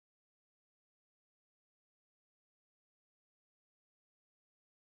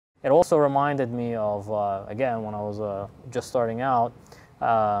It also reminded me of, again, when I was just starting out,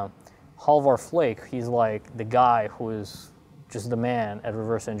 Halvar Flake. He's like the guy who is just the man at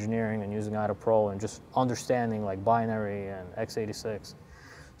reverse engineering and using IDA Pro and just understanding like binary and x86.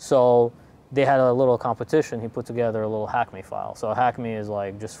 So they had a little competition. He put together a little HackMe file. So HackMe is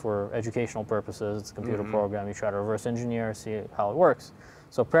like just for educational purposes. It's a computer program. You try to reverse engineer, see how it works.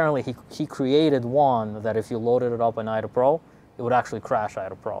 So apparently he created one that if you loaded it up in IDA Pro, it would actually crash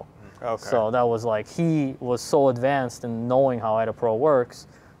IDA Pro. Okay. So that was like, he was so advanced in knowing how IDA Pro works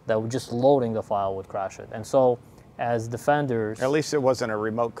that just loading the file would crash it. And so as defenders... At least it wasn't a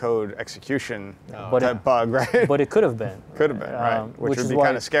remote code execution type bug, right? But it could have been. Could have been, right. Which would be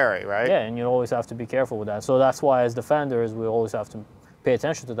kind of scary, right? Yeah, and you always have to be careful with that. So that's why as defenders, we always have to pay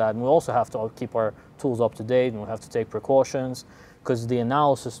attention to that. And we also have to keep our tools up to date, and we have to take precautions, because the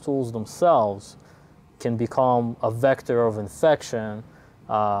analysis tools themselves can become a vector of infection,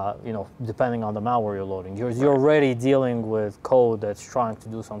 depending on the malware you're loading. You're already dealing with code that's trying to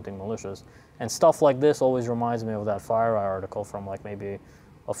do something malicious. And stuff like this always reminds me of that FireEye article from like maybe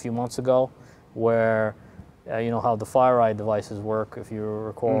a few months ago, where you know how the FireEye devices work. If you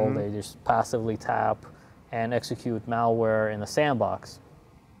recall, they just passively tap and execute malware in a sandbox.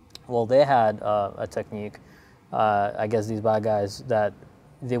 Well, they had a technique, I guess these bad guys, that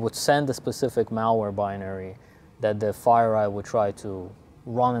they would send a specific malware binary that the FireEye would try to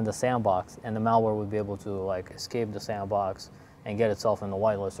run in the sandbox, and the malware would be able to like escape the sandbox and get itself in the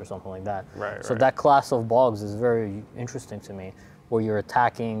whitelist or something like that. So that class of bugs is very interesting to me, where you're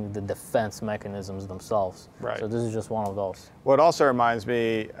attacking the defense mechanisms themselves. So this is just one of those. Well, it also reminds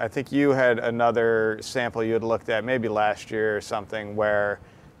me, I think you had another sample you had looked at maybe last year or something, where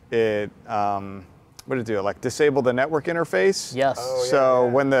it, what did it do? Like disable the network interface? Yes. Oh, so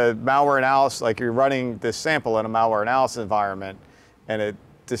when the malware analysis, like you're running this sample in a malware analysis environment, and it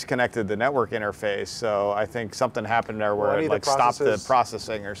disconnected the network interface. So I think something happened there where it like stopped the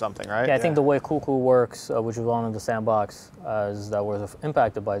processing or something, right? Yeah, I think the way Cuckoo works, which is one of the sandbox that was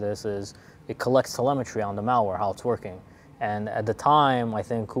impacted by this, is it collects telemetry on the malware, how it's working. And at the time, I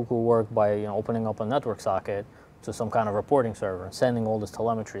think Cuckoo worked by opening up a network socket to some kind of reporting server and sending all this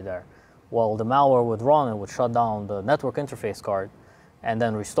telemetry there. Well, the malware would run and would shut down the network interface card and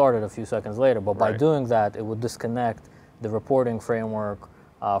then restart it a few seconds later. But by doing that, it would disconnect the reporting framework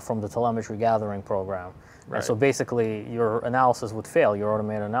from the telemetry gathering program. And so basically your analysis would fail, your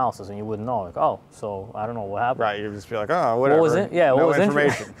automated analysis, and you wouldn't know, like, oh, so I don't know what happened. You'd just be like, oh, whatever, no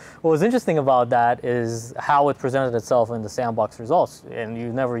information. What was interesting about that is how it presented itself in the sandbox results. And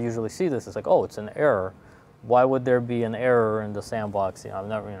you never usually see this. It's like, oh, it's an error. Why would there be an error in the sandbox? I've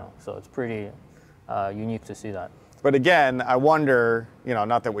never, so it's pretty unique to see that. But again, I wonder,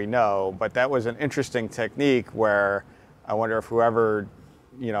 not that we know, but that was an interesting technique where I wonder if whoever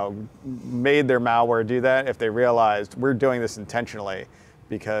made their malware do that, if they realized we're doing this intentionally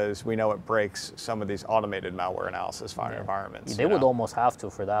because we know it breaks some of these automated malware analysis environments. They would almost have to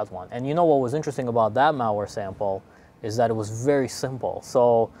for that one. And what was interesting about that malware sample is that it was very simple.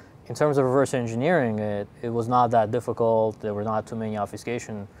 So in terms of reverse engineering it was not that difficult. There were not too many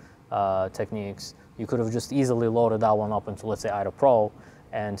obfuscation techniques. You could have just easily loaded that one up into, let's say, IDA Pro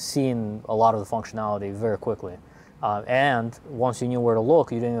and seen a lot of the functionality very quickly. And once you knew where to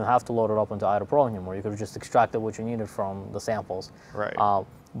look, you didn't even have to load it up into IDA Pro anymore. You could have just extracted what you needed from the samples. So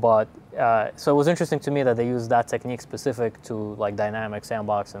it was interesting to me that they used that technique specific to like dynamic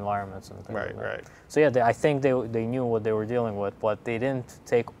sandbox environments and things like that. So yeah, I think they knew what they were dealing with, but they didn't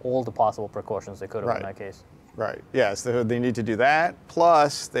take all the possible precautions they could have in that case. Yes, they need to do that.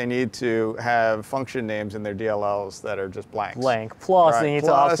 Plus, they need to have function names in their DLLs that are just blanks. Plus, they need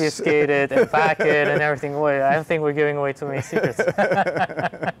to obfuscate it and pack it and everything away. I think we're giving away too many secrets.